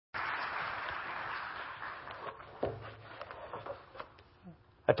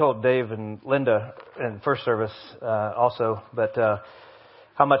I told Dave and Linda in first service also, but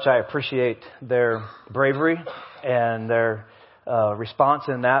how much I appreciate their bravery and their response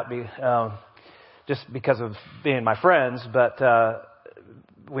in that, just because of being my friends. But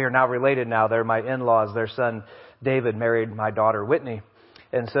we are now related now. They're my in-laws. Their son David married my daughter Whitney.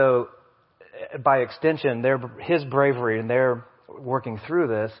 And so by extension, his bravery and their working through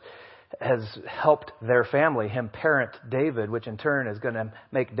this has helped their family, him parent David, which in turn is going to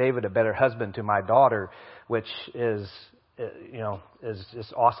make David a better husband to my daughter, which is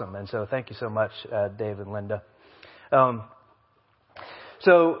just awesome. And so thank you so much, Dave and Linda.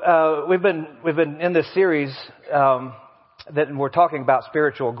 So we've been in this series that we're talking about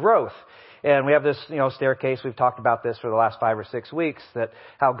spiritual growth. And we have this, staircase. We've talked about this for the last 5 or 6 weeks, that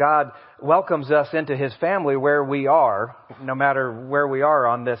how God welcomes us into His family where we are, no matter where we are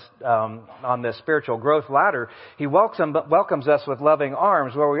on this spiritual growth ladder. He welcomes us with loving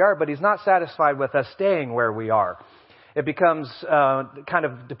arms where we are, but He's not satisfied with us staying where we are. It becomes kind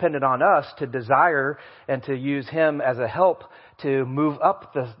of dependent on us to desire and to use Him as a help to move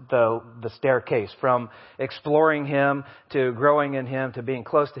up the staircase from exploring Him to growing in Him to being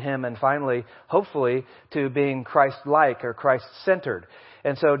close to Him and finally, hopefully, to being Christ-like or Christ-centered.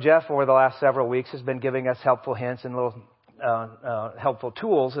 And so Jeff, over the last several weeks, has been giving us helpful hints and little helpful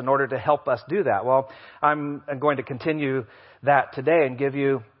tools in order to help us do that. Well, I'm going to continue that today and give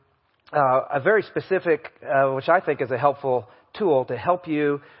you a very specific, which I think is a helpful tool to help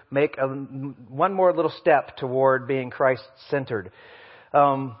you make one more little step toward being Christ-centered.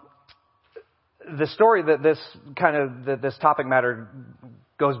 The story that this topic matter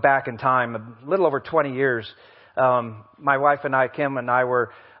goes back in time, a little over 20 years. My wife and I, Kim and I,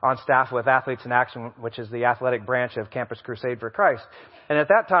 were on staff with Athletes in Action, which is the athletic branch of Campus Crusade for Christ. And at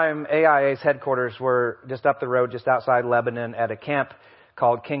that time, AIA's headquarters were just up the road, just outside Lebanon, at a camp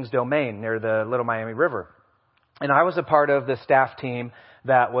called King's Domain near the Little Miami River. And I was a part of the staff team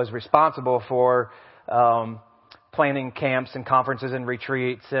that was responsible for planning camps and conferences and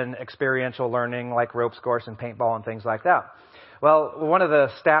retreats and experiential learning like ropes course and paintball and things like that. Well, one of the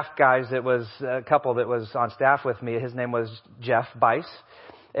staff guys, it was a couple that was on staff with me, his name was Jeff Bice.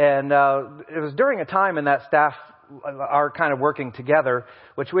 And it was during a time in that staff, our kind of working together,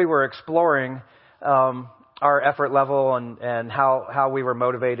 which we were exploring our effort level and how we were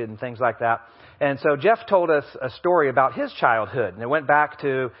motivated and things like that. And so Jeff told us a story about his childhood, and it went back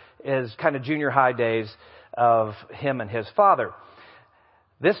to his kind of junior high days of him and his father.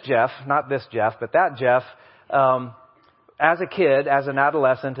 This Jeff, not this Jeff, but that Jeff, as a kid, as an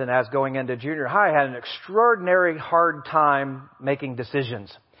adolescent, and as going into junior high, had an extraordinary hard time making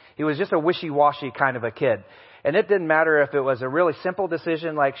decisions. He was just a wishy-washy kind of a kid. And it didn't matter if it was a really simple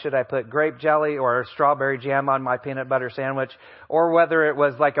decision, like should I put grape jelly or strawberry jam on my peanut butter sandwich, or whether it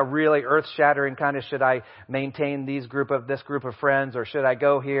was like a really earth-shattering kind of should I maintain this group of friends, or should I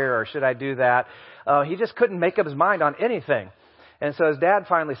go here, or should I do that. He just couldn't make up his mind on anything. And so his dad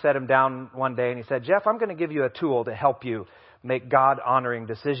finally sat him down one day and he said, Jeff, I'm going to give you a tool to help you make God-honoring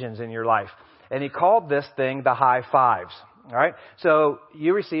decisions in your life. And he called this thing the high 5's. All right. So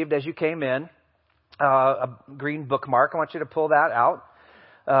you received, as you came in, a green bookmark. I want you to pull that out.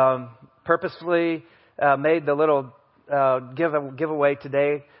 Purposefully made the little giveaway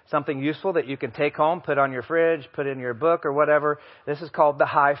today something useful that you can take home, put on your fridge, put in your book or whatever. This is called the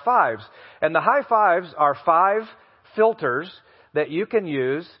high 5's. And the high 5's are 5 filters that you can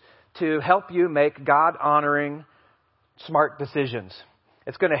use to help you make God-honoring, smart decisions.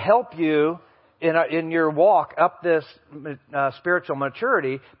 It's going to help you in your walk up this spiritual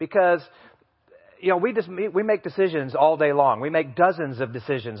maturity, because we make decisions all day long. We make dozens of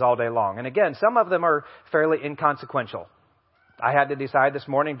decisions all day long. And again, some of them are fairly inconsequential. I had to decide this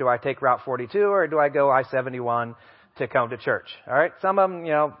morning, do I take Route 42 or do I go I-71 to come to church? All right. Some of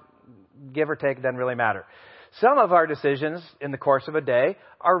them, give or take, doesn't really matter. Some of our decisions in the course of a day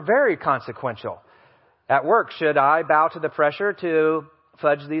are very consequential. At work, should I bow to the pressure to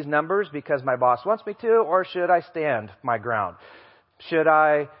fudge these numbers because my boss wants me to, or should I stand my ground? Should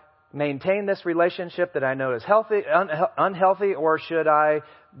I maintain this relationship that I know is healthy, unhealthy, or should I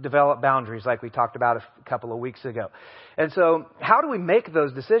develop boundaries like we talked about a couple of weeks ago? And so how do we make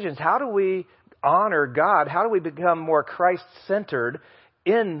those decisions? How do we honor God? How do we become more Christ-centered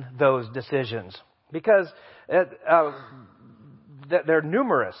in those decisions? Because they're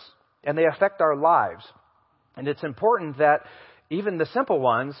numerous and they affect our lives. And it's important that even the simple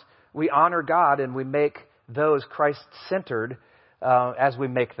ones, we honor God and we make those Christ-centered as we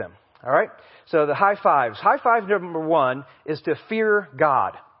make them. All right? So the high 5's. High 5 number 1 is to fear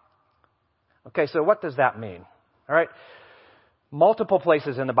God. Okay, so what does that mean? All right? Multiple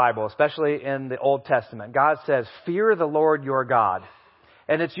places in the Bible, especially in the Old Testament, God says, fear the Lord your God.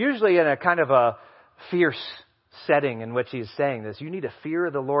 And it's usually in a kind of a fierce setting in which he's saying this. You need to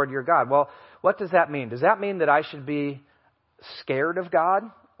fear the Lord your God. Well, what does that mean? Does that mean that I should be scared of God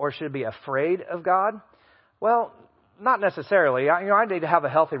or should be afraid of God? Well, not necessarily. I need to have a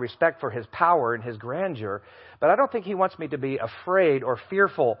healthy respect for his power and his grandeur, but I don't think he wants me to be afraid or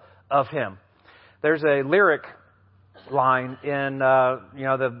fearful of him. There's a lyric line in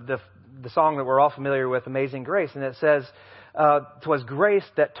the song that we're all familiar with, Amazing Grace, and it says, "'Twas grace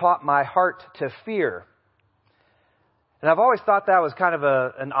that taught my heart to fear." And I've always thought that was kind of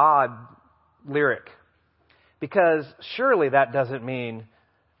an odd lyric, because surely that doesn't mean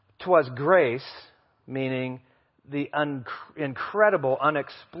 "'twas grace," meaning the incredible,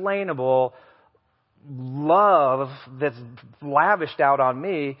 unexplainable love that's lavished out on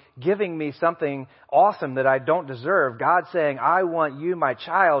me, giving me something awesome that I don't deserve. God saying, I want you, my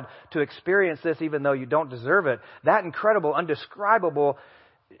child, to experience this even though you don't deserve it. That incredible, undescribable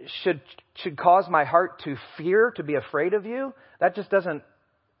should cause my heart to fear, to be afraid of you. That just doesn't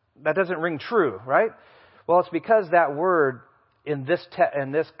ring true, right? Well, it's because that word in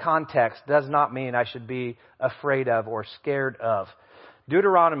this context does not mean I should be afraid of or scared of.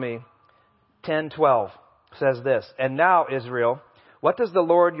 Deuteronomy 10:12 says this, "And now, Israel, what does the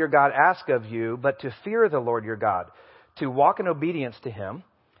Lord your God ask of you but to fear the Lord your God, to walk in obedience to him,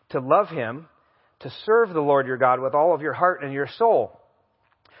 to love him, to serve the Lord your God with all of your heart and your soul."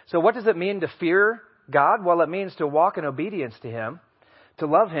 So what does it mean to fear God? Well, it means to walk in obedience to him, to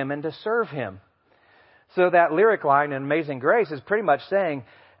love him, and to serve him. So that lyric line in Amazing Grace is pretty much saying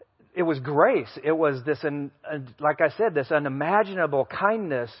it was grace. It was this, like I said, this unimaginable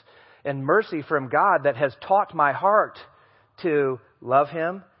kindness and mercy from God that has taught my heart to love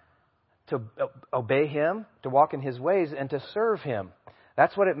him, to obey him, to walk in his ways, and to serve him.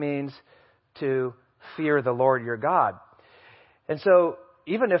 That's what it means to fear the Lord your God. And so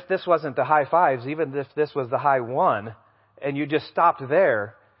even if this wasn't the high fives, even if this was the high one, and you just stopped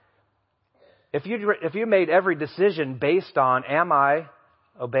there, if you made every decision based on, am I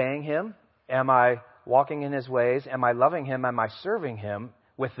obeying him? Am I walking in his ways? Am I loving him? Am I serving him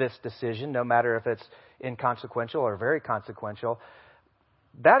with this decision, no matter if it's inconsequential or very consequential?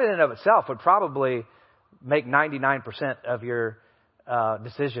 That in and of itself would probably make 99% of your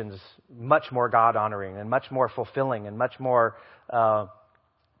decisions much more God-honoring and much more fulfilling and much more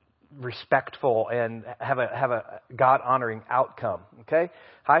respectful and have a God-honoring outcome. Okay?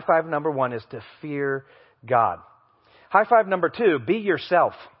 High five number one is to fear God. High five number two, be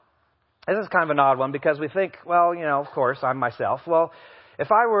yourself. This is kind of an odd one because we think, well, of course, I'm myself. Well,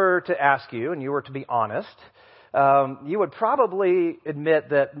 if I were to ask you and you were to be honest, you would probably admit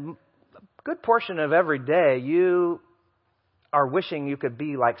that a good portion of every day you are wishing you could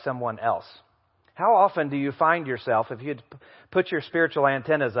be like someone else. How often do you find yourself, if you'd put your spiritual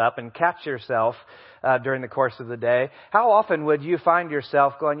antennas up and catch yourself during the course of the day, how often would you find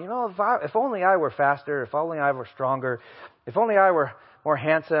yourself going, if only I were faster, if only I were stronger, if only I were more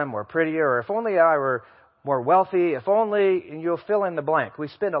handsome or prettier, or if only I were more wealthy, if only, and you'll fill in the blank. We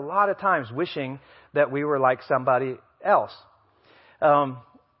spend a lot of times wishing that we were like somebody else.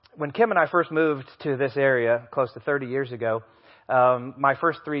 When Kim and I first moved to this area close to 30 years ago, my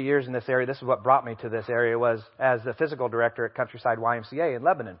first 3 years in this area, this is what brought me to this area, was as the physical director at Countryside YMCA in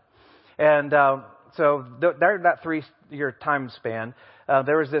Lebanon. And so during that 3-year time span,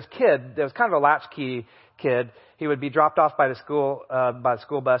 there was this kid that was kind of a latchkey kid. He would be dropped off by the school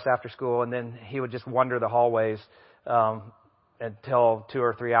bus after school, and then he would just wander the hallways until 2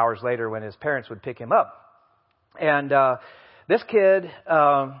 or 3 hours later when his parents would pick him up. And this kid,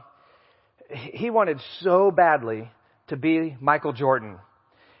 he wanted so badly to be Michael Jordan.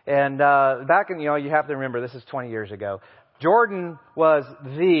 And back in, you have to remember, this is 20 years ago. Jordan was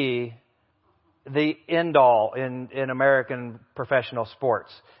the end all in American professional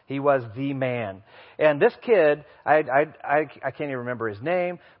sports. He was the man. And this kid, I can't even remember his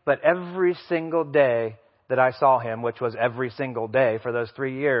name, but every single day that I saw him, which was every single day for those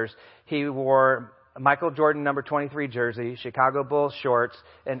 3 years, he wore Michael Jordan number 23 jersey, Chicago Bulls shorts,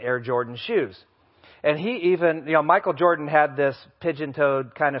 and Air Jordan shoes. And he even, Michael Jordan had this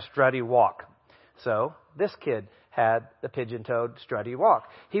pigeon-toed kind of strutty walk. So this kid had the pigeon-toed strutty walk.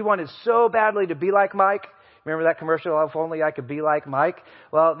 He wanted so badly to be like Mike. Remember that commercial, if only I could be like Mike?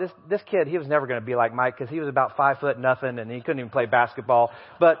 Well, this kid, he was never going to be like Mike because he was about 5'0" and he couldn't even play basketball.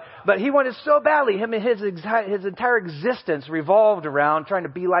 But he wanted so badly. His entire existence revolved around trying to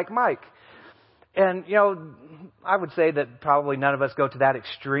be like Mike. And, I would say that probably none of us go to that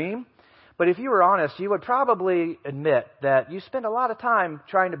extreme. But if you were honest, you would probably admit that you spend a lot of time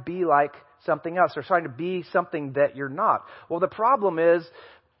trying to be like something else or trying to be something that you're not. Well, the problem is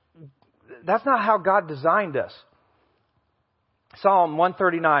that's not how God designed us. Psalm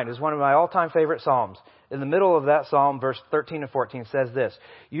 139 is one of my all-time favorite psalms. In the middle of that psalm, verse 13 and 14 says this: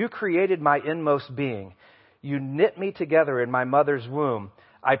 "You created my inmost being. You knit me together in my mother's womb.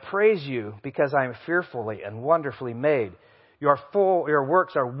 I praise you because I am fearfully and wonderfully made. Your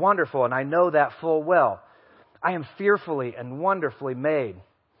works are wonderful, and I know that full well. I am fearfully and wonderfully made."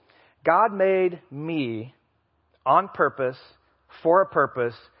 God made me on purpose, for a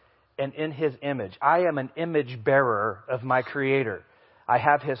purpose, and in His image. I am an image bearer of my Creator. I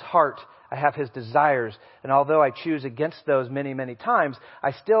have His heart. I have His desires. And although I choose against those many, many times,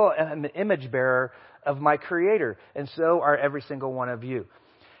 I still am an image bearer of my Creator. And so are every single one of you.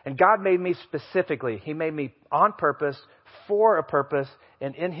 And God made me specifically. He made me on purpose, for a purpose,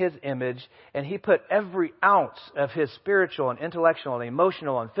 and in His image. And He put every ounce of His spiritual and intellectual and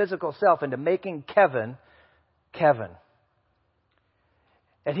emotional and physical self into making Kevin.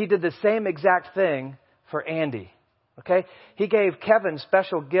 And He did the same exact thing for Andy. Okay? He gave Kevin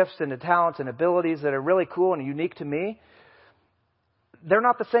special gifts and talents and abilities that are really cool and unique to me. They're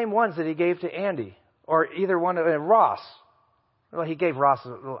not the same ones that He gave to Andy or either one of Ross. Well, He gave Ross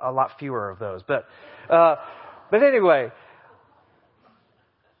a lot fewer of those. But anyway,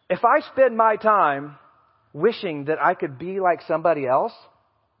 if I spend my time wishing that I could be like somebody else,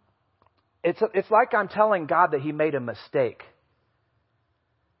 it's like I'm telling God that He made a mistake.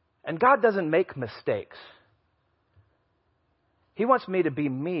 And God doesn't make mistakes. He wants me to be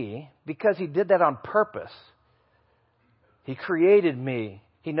me because He did that on purpose. He created me.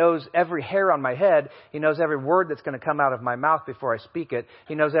 He knows every hair on my head. He knows every word that's going to come out of my mouth before I speak it.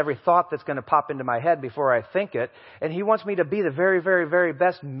 He knows every thought that's going to pop into my head before I think it. And He wants me to be the very, very, very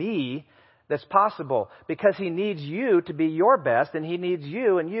best me that's possible, because He needs you to be your best, and He needs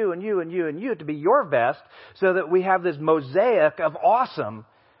you and you and you and you and you to be your best, so that we have this mosaic of awesome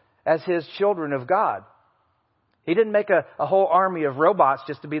as His children of God. He didn't make a whole army of robots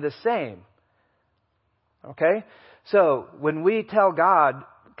just to be the same. Okay? So when we tell God,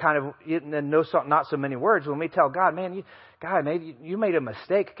 kind of in not so many words, when we tell God, man, you made a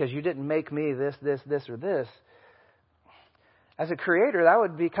mistake because you didn't make me this, or this. As a creator, that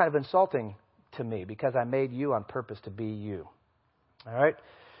would be kind of insulting to me, because I made you on purpose to be you. All right?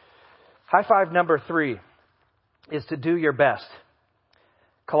 High five number 3 is to do your best.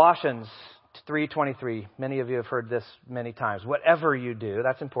 Colossians 3:23. Many of you have heard this many times. Whatever you do,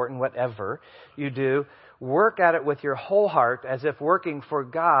 that's important. Whatever you do, work at it with your whole heart, as if working for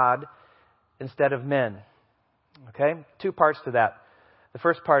God instead of men. Okay? 2 parts to that. The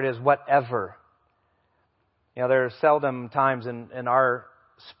first part is whatever. You know, there are seldom times in our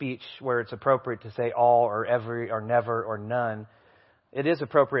speech where it's appropriate to say all or every or never or none. It is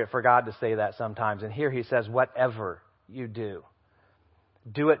appropriate for God to say that sometimes. And here He says, whatever you do,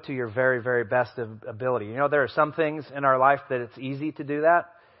 do it to your very, very best ability. You know, there are some things in our life that it's easy to do that.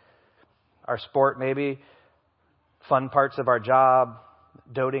 Our sport, maybe. Fun parts of our job.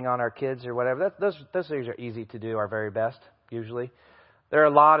 Doting on our kids or whatever. Those things are easy to do our very best, usually. There are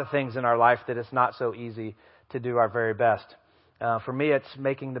a lot of things in our life that it's not so easy to do our very best. For me, it's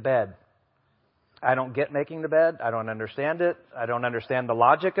making the bed. I don't get making the bed. I don't understand it. I don't understand the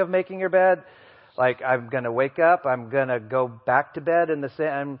logic of making your bed. Like, I'm going to wake up. I'm going to go back to bed in the same.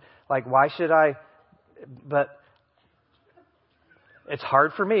 I'm like, why should I? But it's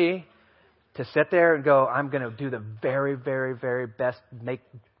hard for me to sit there and go, I'm going to do the very, very, very best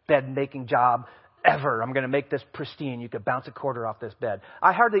bed making job ever. I'm going to make this pristine. You could bounce a quarter off this bed.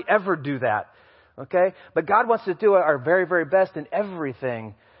 I hardly ever do that. Okay? But God wants to do our very, very best in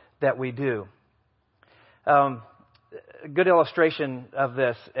everything that we do. A good illustration of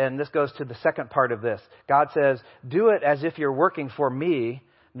this, and this goes to the second part of this. God says, do it as if you're working for me,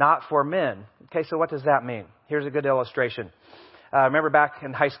 not for men. Okay, so what does that mean? Here's a good illustration. I remember back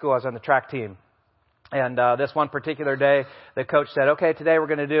in high school, I was on the track team. And this one particular day, the coach said, okay, today we're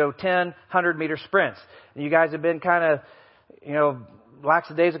going to do 10 100-meter sprints. And you guys have been kind of,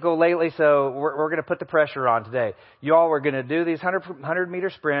 lackadaisical lately, so we're going to put the pressure on today. You all are going to do these 100-meter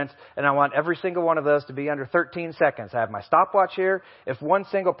sprints, and I want every single one of those to be under 13 seconds. I have my stopwatch here. If one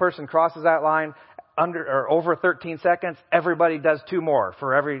single person crosses that line under or over 13 seconds, everybody does 2 more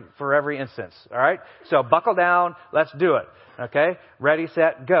for every instance. All right? So buckle down. Let's do it. Okay? Ready,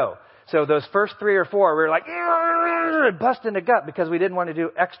 set, go. So those first 3 or 4, we were like, busting the gut because we didn't want to do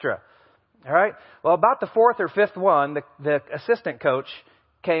extra. All right. Well, about the 4th or 5th one, the assistant coach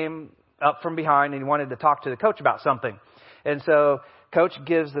came up from behind and he wanted to talk to the coach about something. And so coach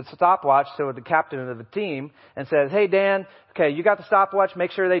gives the stopwatch to the captain of the team and says, hey, Dan, okay, you got the stopwatch.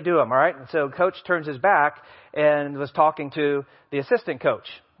 Make sure they do them. All right. And so coach turns his back and was talking to the assistant coach.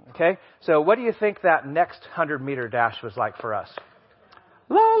 Okay. So what do you think that next 100-meter dash was like for us?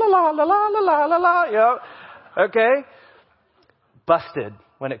 La, la, la, la, la, la, la, la, la. You know? Okay. Busted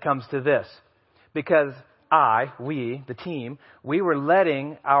when it comes to this, because we, the team, we were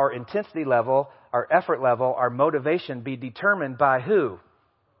letting our intensity level, our effort level, our motivation be determined by who?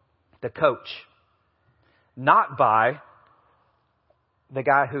 The coach. Not by the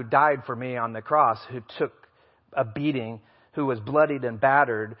guy who died for me on the cross, who took a beating, who was bloodied and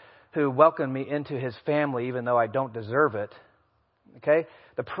battered, who welcomed me into his family even though I don't deserve it. Okay?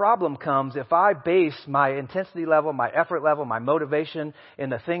 The problem comes if I base my intensity level, my effort level, my motivation in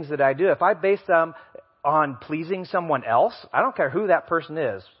the things that I do, if I base them on pleasing someone else, I don't care who that person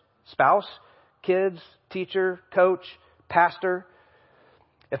is, spouse, kids, teacher, coach, pastor.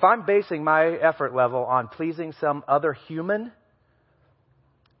 If I'm basing my effort level on pleasing some other human,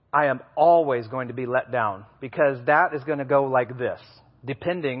 I am always going to be let down, because that is going to go like this,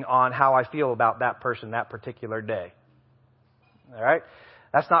 depending on how I feel about that person that particular day. All right?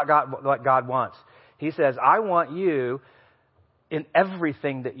 That's not what God wants. He says, I want you in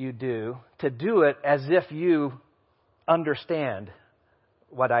everything that you do to do it as if you understand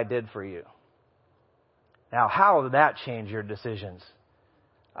what I did for you. Now, how did that change your decisions?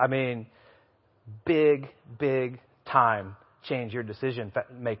 I mean, big time change your decision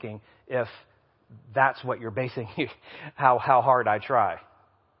making if that's what you're basing how hard I try.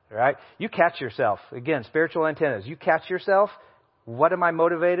 All right? You catch yourself. Again, spiritual antennas. You catch yourself. What am I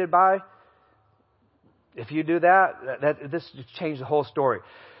motivated by? If you do that, this just changed the whole story.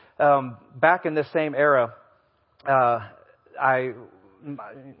 Back in this same era,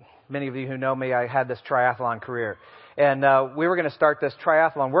 many of you who know me, I had this triathlon career. And we were going to start this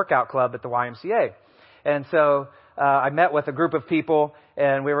triathlon workout club at the YMCA. And so I met with a group of people,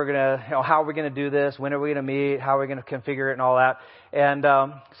 and we were going to, how are we going to do this? When are we going to meet? How are we going to configure it and all that? And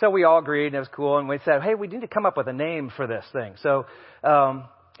so we all agreed, and it was cool. And we said, hey, we need to come up with a name for this thing. So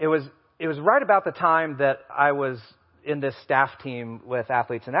it was right about the time that I was in this staff team with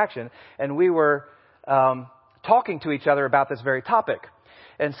Athletes in Action, and we were talking to each other about this very topic.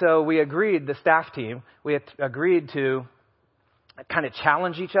 And so we agreed, the staff team, we had agreed to kind of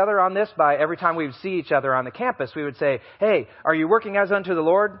challenge each other on this by every time we would see each other on the campus, we would say, hey, are you working as unto the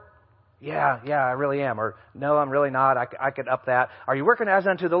Lord? Yeah, I really am. Or no, I'm really not. I could up that. Are you working as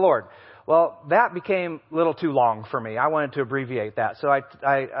unto the Lord? Well, that became a little too long for me. I wanted to abbreviate that. So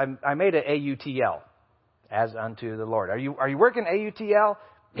I made it AUTL, as unto the Lord. Are you working AUTL?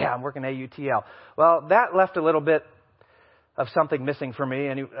 Yeah, I'm working AUTL. Well, that left a little bit of something missing for me.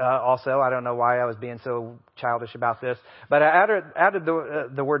 And also, I don't know why I was being so childish about this, but I added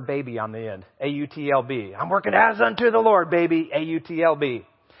the word baby on the end. AUTLB. I'm working as unto the Lord, baby. AUTLB.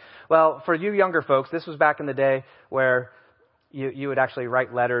 Well, for you younger folks, this was back in the day where you would actually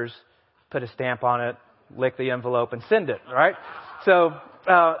write letters, put a stamp on it, lick the envelope, and send it, right? So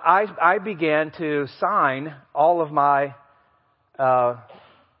I began to sign all of my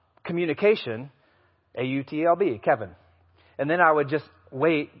communication AUTLB, Kevin. And then I would just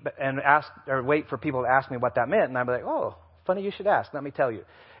wait for people to ask me what that meant. And I'd be like, oh, funny you should ask. Let me tell you.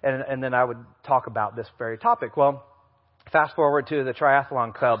 And then I would talk about this very topic. Well, fast forward to the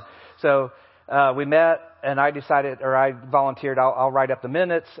triathlon club. So we met, and I volunteered, I'll write up the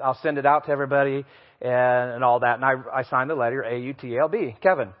minutes. I'll send it out to everybody and all that. And I signed the letter AUTLB,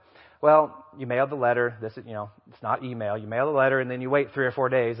 Kevin. Well, you mail the letter. This is, it's not email. You mail the letter, and then you wait 3 or 4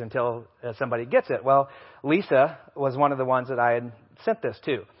 days until somebody gets it. Well, Lisa was one of the ones that I had sent this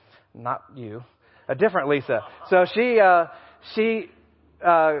to. Not you. A different Lisa. So she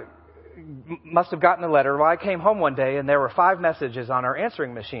must have gotten the letter. Well, I came home one day, and there were 5 messages on our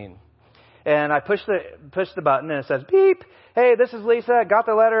answering machine. And I pushed the button, and it says, beep. Hey, this is Lisa. Got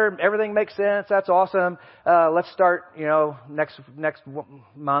the letter. Everything makes sense. That's awesome. Let's start, next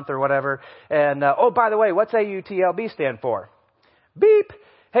month or whatever. And, oh, by the way, what's AUTLB stand for? Beep.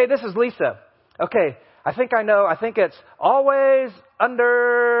 Hey, this is Lisa. Okay. I think I know. I think it's always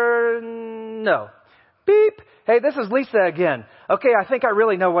under, no. Beep. Hey, this is Lisa again. Okay. I think I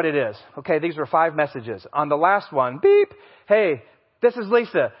really know what it is. Okay. These were 5 messages. On the last one, beep. Hey, this is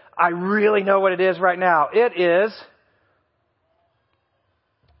Lisa. I really know what it is right now. It is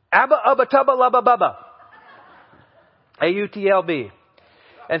Abba, Ubba, Tubba, Lubba, Bubba. AUTLB.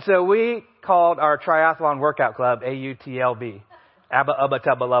 And so we called our triathlon workout club AUTLB. Abba, Ubba,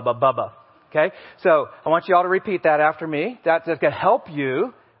 Tubba, Lubba, Bubba. Okay? So I want you all to repeat that after me. That's going to help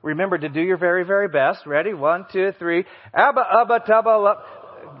you Remember to do your very, very best. Ready? 1, 2, 3. Abba, abba, tubba, lub.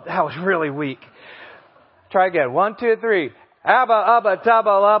 That was really weak. Try again. 1, 2, 3. Abba, abba, tubba,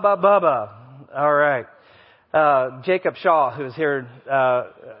 lubba, bubba. All right. Jacob Shaw, who's here,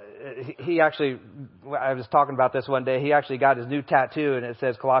 he actually, I was talking about this one day, he actually got his new tattoo and it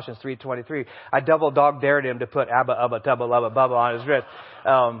says Colossians 3:23. I double dog dared him to put Abba, Abba, Tubba, Lubba, Bubba on his wrist.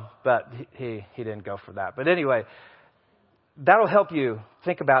 But he didn't go for that. But anyway, that'll help you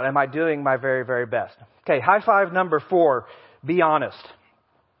think about, am I doing my very, very best? Okay, high five number 4, be honest.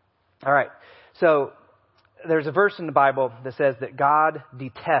 All right. So there's a verse in the Bible that says that God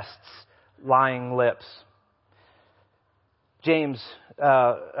detests lying lips. Colossians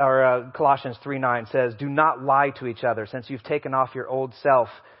 3:9 says, do not lie to each other since you've taken off your old self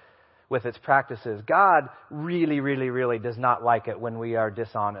with its practices. God really, really, really does not like it when we are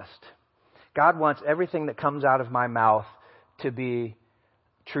dishonest. God wants everything that comes out of my mouth to be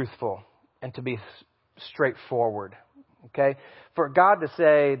truthful and to be straightforward. Okay? For God to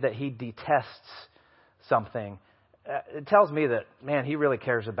say that he detests something, it tells me that, man, he really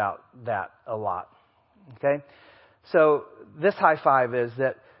cares about that a lot. Okay? So this high five is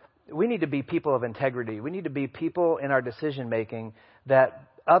that we need to be people of integrity. We need to be people in our decision making that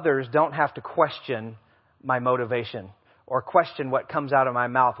others don't have to question my motivation or question what comes out of my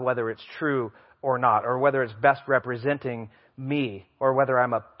mouth, whether it's true or not, or whether it's best representing me, or whether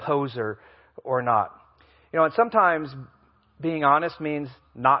I'm a poser or not. You know, and sometimes being honest means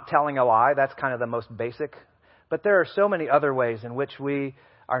not telling a lie. That's kind of the most basic. But there are so many other ways in which we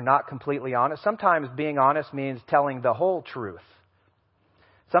are not completely honest. Sometimes being honest means telling the whole truth.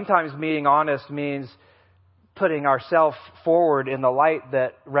 Sometimes being honest means putting ourselves forward in the light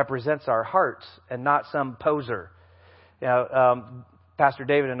that represents our hearts and not some poser. You know, Pastor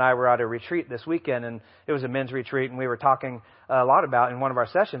David and I were at a retreat this weekend, and it was a men's retreat, and we were talking a lot about, in one of our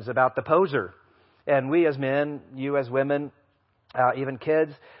sessions, about the poser. And we as men, you as women, even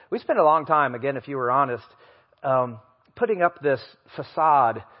kids, we spent a long time, again, if you were honest, putting up this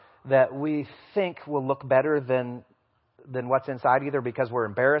facade that we think will look better than what's inside, either because we're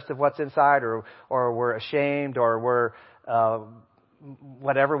embarrassed of what's inside, or we're ashamed, or we're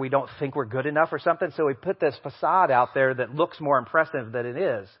whatever, we don't think we're good enough or something. So we put this facade out there that looks more impressive than it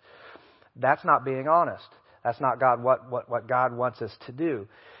is. That's not being honest. That's not God. What God wants us to do.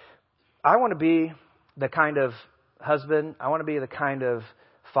 I want to be the kind of husband. I want to be the kind of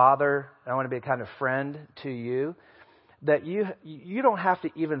father. I want to be a kind of friend to you that you don't have to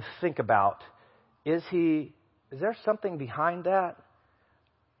even think about, is there something behind that?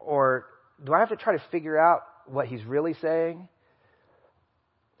 Or do I have to try to figure out what he's really saying?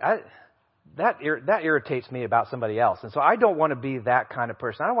 That irritates me about somebody else. And so I don't want to be that kind of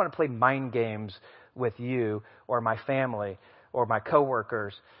person. I don't want to play mind games with you or my family or my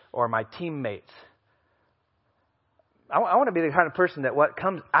coworkers or my teammates. I want to be the kind of person that what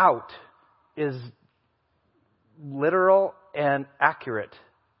comes out is literal and accurate.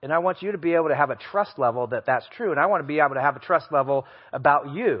 And I want you to be able to have a trust level that that's true. And I want to be able to have a trust level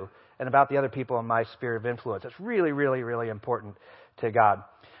about you and about the other people in my sphere of influence. It's really, really, really important to God.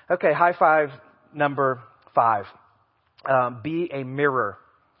 Okay, high five number 5. Be a mirror.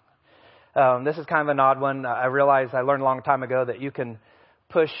 This is kind of an odd one. I realized I learned a long time ago that you can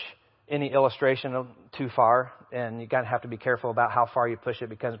push any illustration too far, and you kind of have to be careful about how far you push it,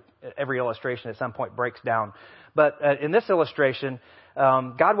 because every illustration at some point breaks down. But in this illustration,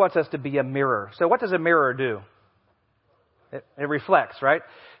 God wants us to be a mirror. So what does a mirror do? It reflects, right?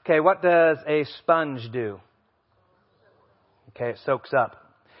 Okay, what does a sponge do? Okay, it soaks up.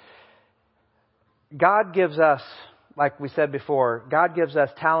 God gives us, like we said before, God gives us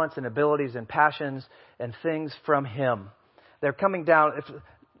talents and abilities and passions and things from Him. They're coming down.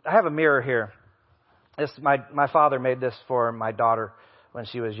 I have a mirror here. My father made this for my daughter when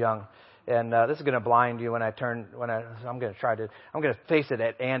she was young. And this is going to blind you I'm going to face it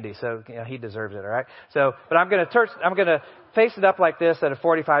at Andy, so he deserves it, all right? So, but I'm going to face it up like this at a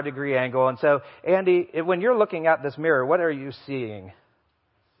 45-degree angle. And so, Andy, when you're looking at this mirror, what are you seeing?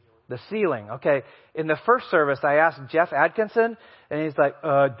 The ceiling. Okay. In the first service, I asked Jeff Atkinson, and he's like,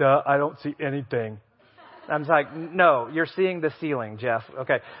 I don't see anything. I'm like, no, you're seeing the ceiling, Jeff.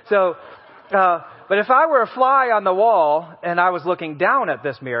 Okay. So, but if I were a fly on the wall and I was looking down at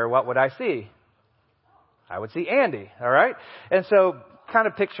this mirror, what would I see? I would see Andy. All right. And so kind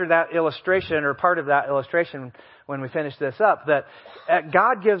of picture that illustration, or part of that illustration when we finish this up, that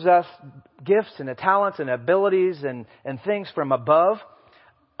God gives us gifts and talents and abilities and things from above.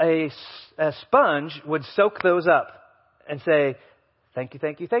 A sponge would soak those up and say, thank you,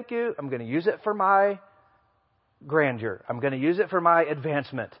 thank you, thank you. I'm going to use it for my grandeur. I'm going to use it for my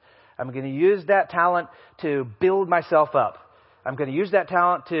advancement. I'm going to use that talent to build myself up. I'm going to use that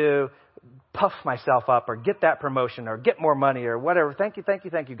talent to puff myself up or get that promotion or get more money or whatever. Thank you,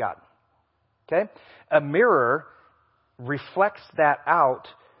 God. Okay? A mirror reflects that out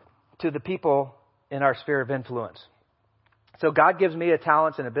to the people in our sphere of influence. So God gives me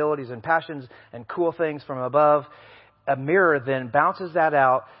talents and abilities and passions and cool things from above. A mirror then bounces that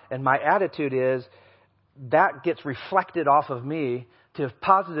out, and my attitude is that gets reflected off of me to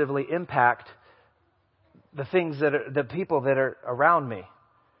positively impact the things that are, the people that are around me.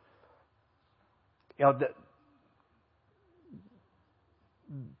 You know,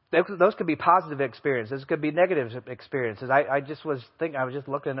 those could be positive experiences. It could be negative experiences. I was just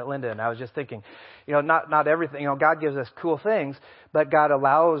looking at Linda, and I was just thinking, you know, not everything. You know, God gives us cool things, but God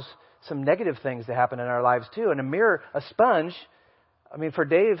allows some negative things to happen in our lives too. And a mirror, a sponge. I mean, for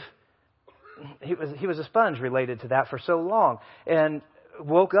Dave, he was a sponge related to that for so long, and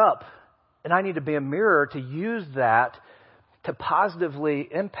woke up. And I need to be a mirror to use that to positively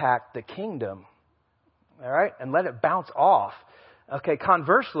impact the kingdom. All right, and let it bounce off. Okay,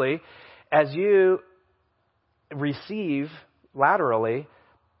 conversely, as you receive laterally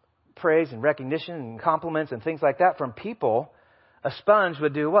praise and recognition and compliments and things like that from people, a sponge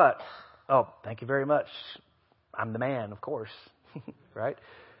would do what? Oh, thank you very much. I'm the man, of course. Right?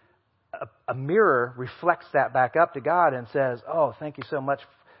 A mirror reflects that back up to God and says, oh, thank you so much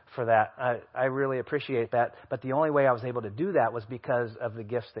for that. I really appreciate that. But the only way I was able to do that was because of the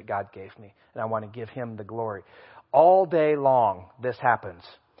gifts that God gave me. And I want to give him the glory. All day long, this happens.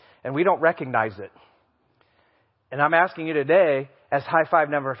 And we don't recognize it. And I'm asking you today, as high five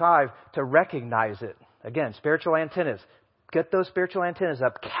number 5, to recognize it. Again, spiritual antennas. Get those spiritual antennas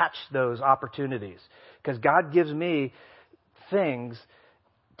up. Catch those opportunities. Because God gives me things,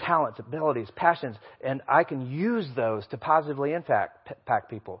 talents, abilities, passions, and I can use those to positively impact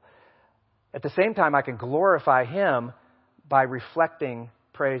people. At the same time, I can glorify him by reflecting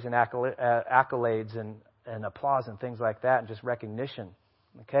praise and accolades and applause and things like that, and just recognition.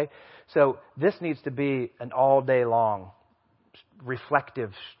 Okay? So this needs to be an all day long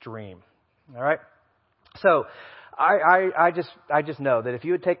reflective stream. All right? So I just know that if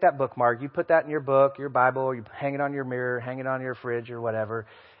you would take that bookmark, you put that in your book, your Bible, you hang it on your mirror, hang it on your fridge or whatever,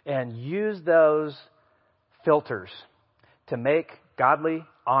 and use those filters to make godly,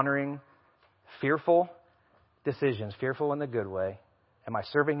 honoring, fearful decisions, fearful in the good way. Am I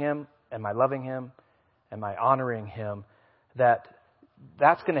serving him? Am I loving him? Am I honoring him? That's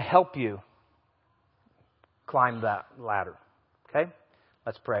going to help you climb that ladder. Okay?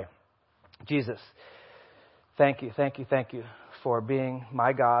 Let's pray. Jesus, thank you for being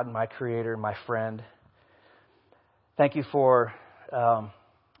my God, my creator, my friend. Thank you for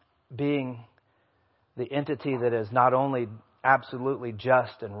being the entity that is not only absolutely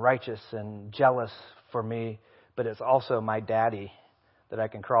just and righteous and jealous for me, but it's also my daddy that I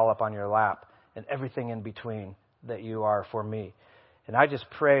can crawl up on your lap and everything in between that you are for me. And I just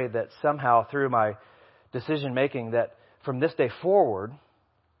pray that somehow through my decision making that from this day forward,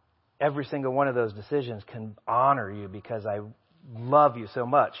 every single one of those decisions can honor you because I love you so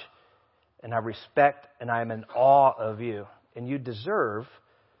much and I respect and I'm in awe of you. And you deserve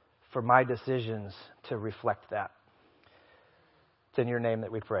for my decisions to reflect that. It's in your name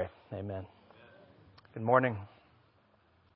that we pray. Amen. Good morning.